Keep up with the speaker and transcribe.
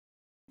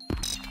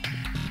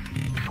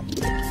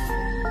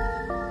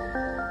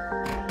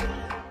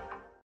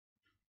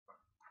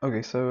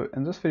Okay, so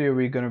in this video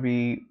we're going to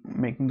be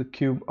making the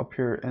cube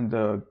appear in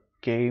the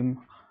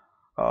game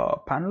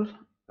panel.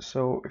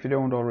 So if you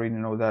don't already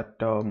know that,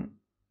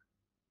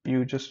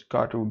 you just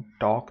got to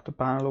dock the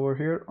panel over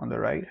here on the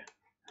right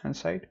hand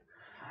side,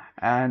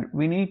 and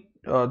we need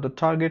the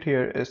target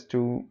here is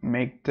to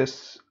make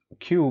this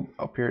cube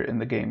appear in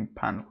the game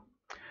panel.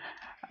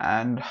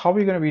 And how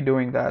we're going to be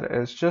doing that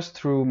is just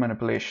through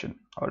manipulation.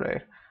 All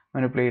right,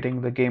 manipulating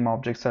the game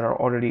objects that are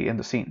already in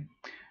the scene.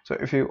 So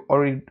if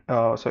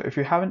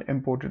you haven't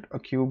imported a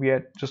cube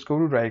yet, just go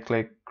to right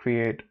click,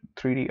 create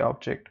 3D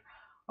object,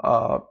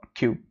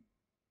 cube,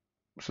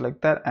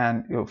 select that,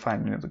 and you'll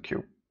find me the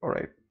cube. All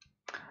right.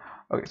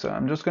 Okay, so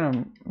I'm just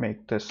gonna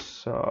make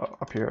this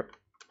appear.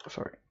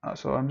 Sorry.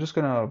 So I'm just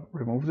gonna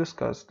remove this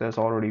because there's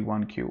already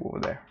one cube over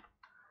there.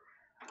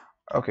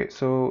 Okay,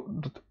 so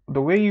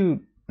the way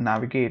you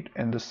navigate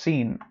in the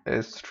scene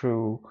is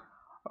through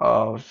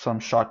some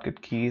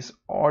shortcut keys,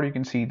 or you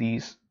can see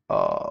these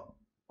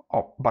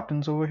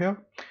buttons over here,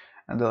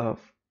 and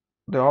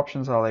the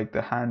options are like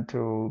the hand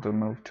tool, the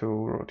move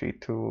tool,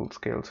 rotate tool,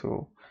 scale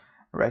tool,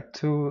 rect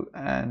tool,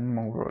 and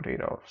move,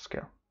 rotate, or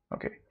scale.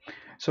 Okay,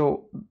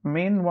 so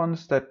main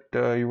ones that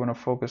you want to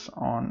focus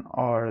on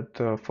are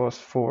the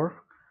first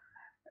four.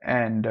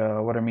 And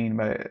what I mean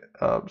by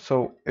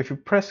so if you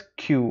press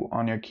Q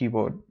on your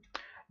keyboard,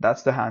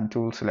 that's the hand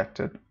tool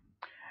selected.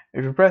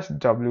 If you press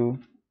W,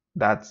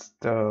 that's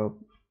the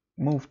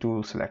move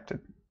tool selected.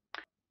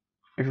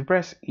 If you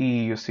press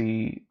E, you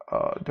see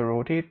the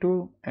rotate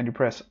tool, and you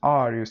press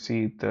R, you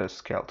see the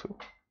scale tool.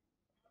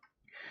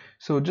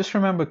 So just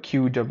remember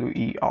Q, W,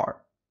 E,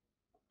 R.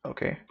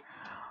 Okay.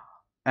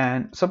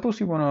 And suppose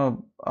you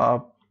want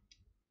to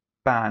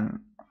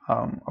pan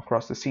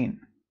across the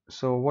scene.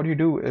 So what you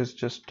do is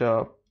just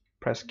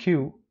press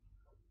Q,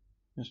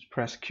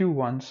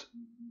 once,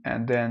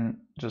 and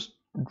then just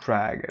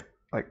drag it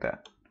like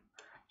that.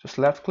 Just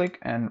left click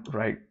and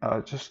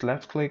just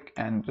left click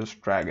and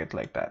just drag it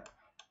like that.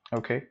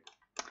 Okay.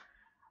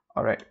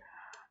 All right.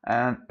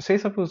 And say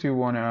suppose you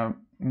want to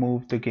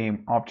move the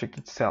game object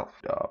itself.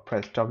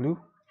 Press W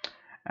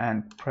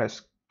and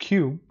press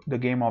Q, the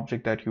game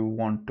object that you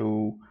want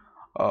to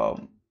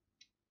um,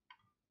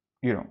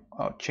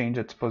 change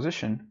its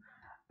position,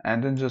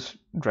 and then just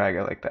drag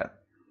it like that.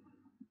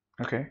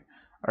 Okay,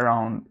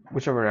 around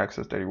whichever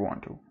axis that you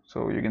want to.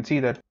 So you can see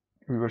that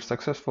we were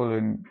successful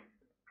in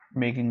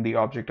making the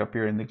object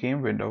appear in the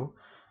game window,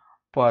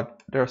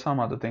 but there are some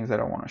other things that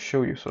I want to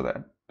show you. So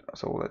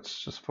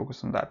let's just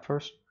focus on that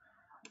first.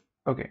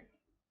 Okay,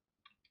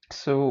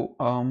 so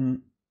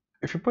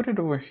if you put it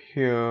over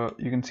here,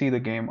 you can see the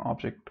game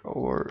object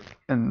over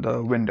in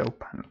the window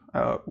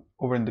panel,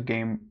 over in the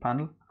game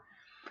panel.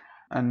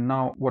 And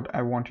now what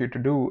I want you to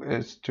do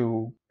is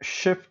to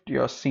shift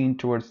your scene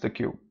towards the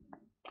cube.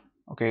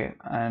 Okay,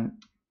 and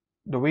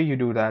the way you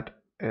do that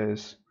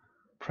is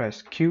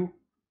press Q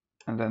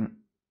and then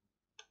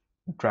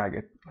drag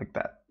it like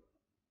that.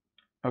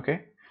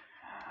 Okay.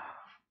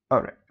 All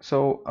right.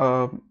 So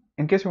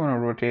in case you want to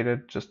rotate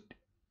it, just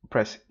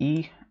press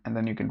E and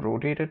then you can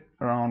rotate it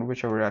around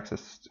whichever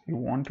axis you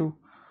want to.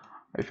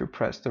 If you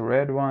press the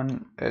red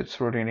one, it's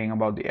rotating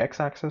about the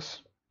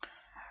x-axis.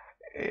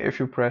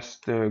 If you press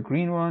the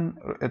green one,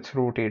 it's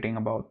rotating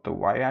about the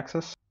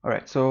y-axis. All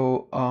right.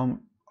 So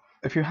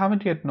if you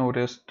haven't yet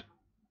noticed,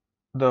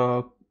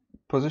 the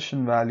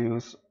position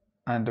values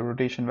and the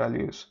rotation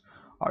values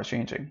are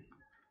changing.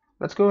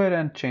 Let's go ahead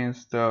and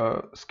change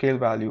the scale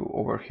value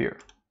over here.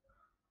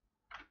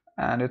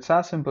 And it's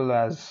as simple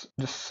as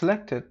just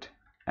select it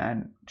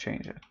and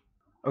change it.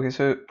 Okay,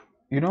 so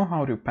you know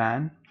how to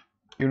pan,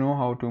 you know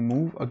how to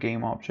move a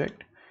game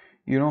object,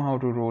 you know how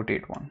to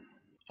rotate one.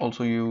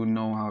 Also, you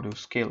know how to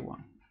scale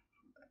one.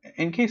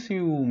 In case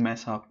you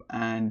mess up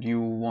and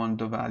you want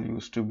the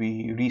values to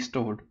be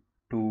restored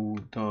to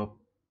the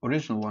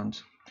original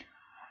ones,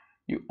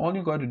 all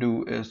you got to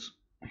do is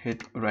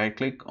hit right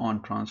click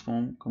on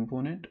transform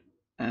component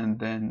and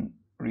then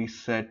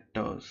reset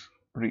those,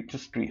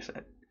 just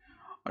reset.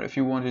 Or if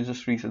you want to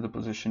just reset the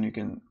position, you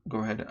can go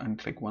ahead and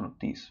click one of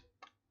these: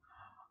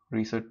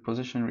 reset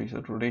position,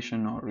 reset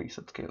rotation, or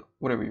reset scale,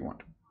 whatever you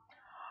want.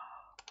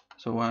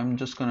 So I'm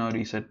just gonna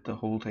reset the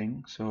whole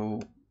thing,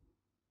 so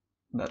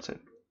that's it.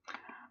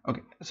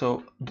 Okay,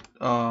 so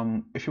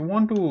if you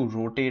want to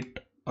rotate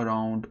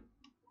around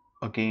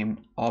a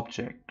game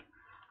object,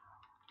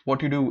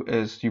 what you do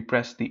is you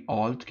press the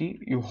alt key,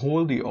 you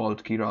hold the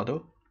alt key rather,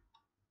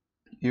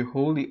 you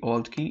hold the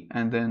alt key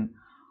and then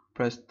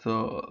press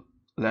the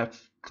left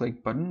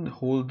click button,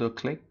 hold the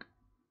click,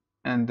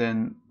 and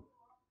then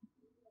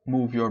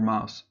move your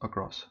mouse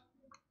across.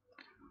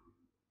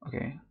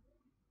 Okay,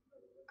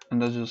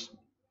 and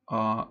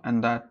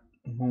that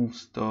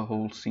moves the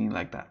whole scene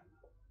like that.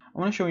 I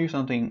want to show you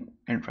something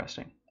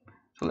interesting.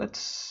 So let's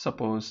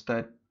suppose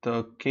that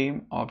the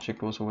game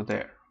object was over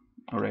there.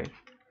 All right,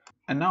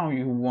 and now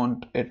you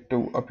want it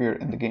to appear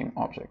in the game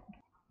object.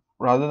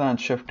 Rather than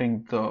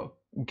shifting the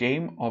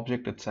game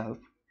object itself,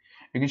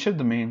 you can shift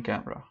the main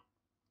camera.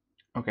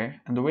 Okay,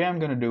 and the way I'm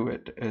going to do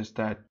it is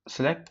that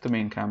select the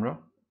main camera,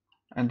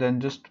 and then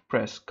just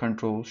press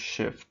Control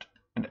Shift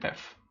and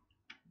F.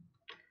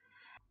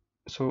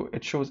 So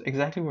it shows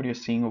exactly what you're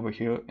seeing over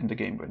here in the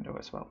game window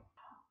as well.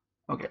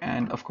 Okay,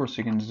 and of course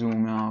you can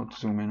zoom out,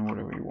 zoom in,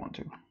 whatever you want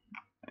to.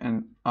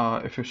 And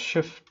if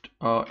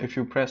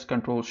you press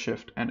Control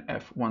Shift and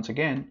F once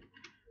again,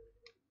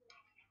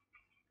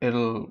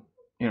 it'll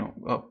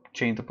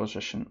change the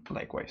position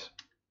likewise.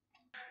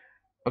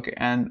 Okay,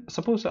 and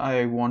suppose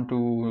I want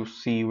to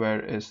see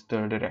where is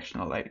the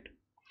directional light.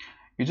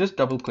 You just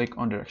double click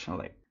on directional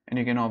light, and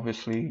you can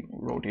obviously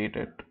rotate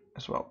it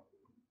as well.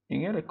 You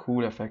get a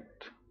cool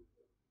effect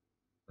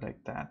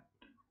like that,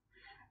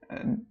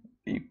 and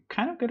you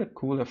kind of get a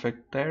cool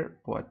effect there.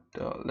 But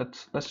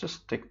let's just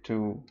stick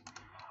to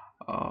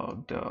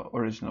the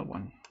original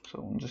one. So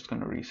I'm just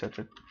gonna reset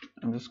it.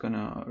 I'm just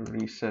gonna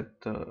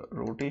reset the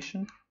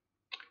rotation.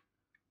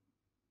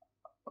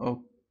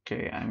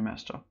 Okay, I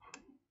messed up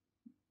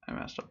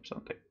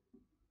something.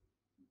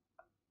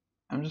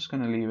 I'm just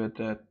gonna leave it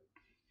at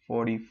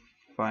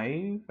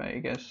 45. I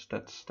guess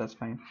that's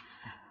fine.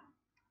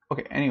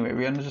 Okay, anyway,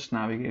 we are just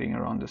navigating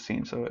around the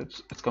scene, so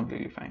it's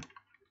completely fine.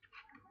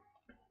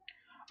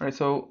 Alright,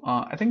 so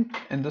I think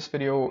in this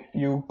video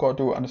you got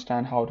to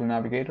understand how to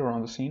navigate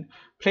around the scene.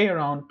 Play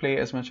around, play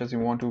as much as you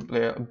want to,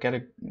 get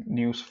a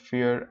new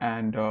sphere,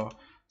 and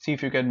see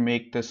if you can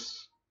make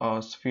this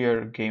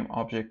sphere game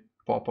object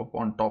pop up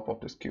on top of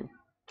this cube.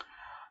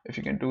 If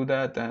you can do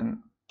that,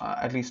 then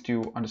at least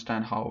you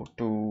understand how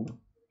to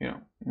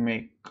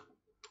make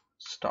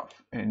stuff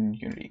in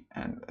Unity,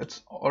 and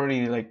it's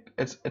already like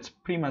it's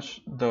pretty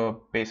much the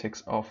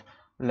basics of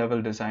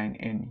level design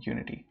in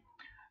Unity.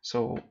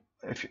 So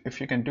if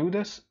you can do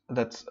this,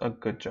 that's a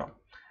good job.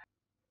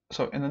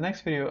 So in the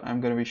next video, I'm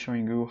going to be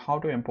showing you how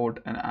to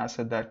import an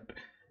asset that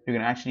you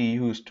can actually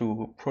use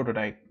to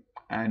prototype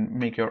and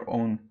make your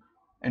own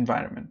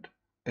environment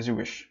as you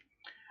wish.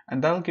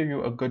 And that'll give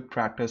you a good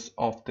practice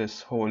of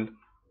this whole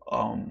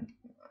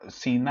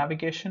scene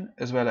navigation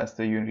as well as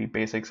the Unity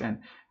basics, and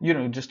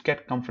just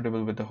get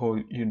comfortable with the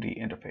whole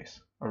Unity interface.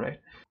 All right.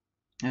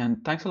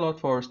 And thanks a lot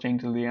for staying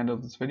till the end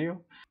of this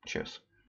video. Cheers.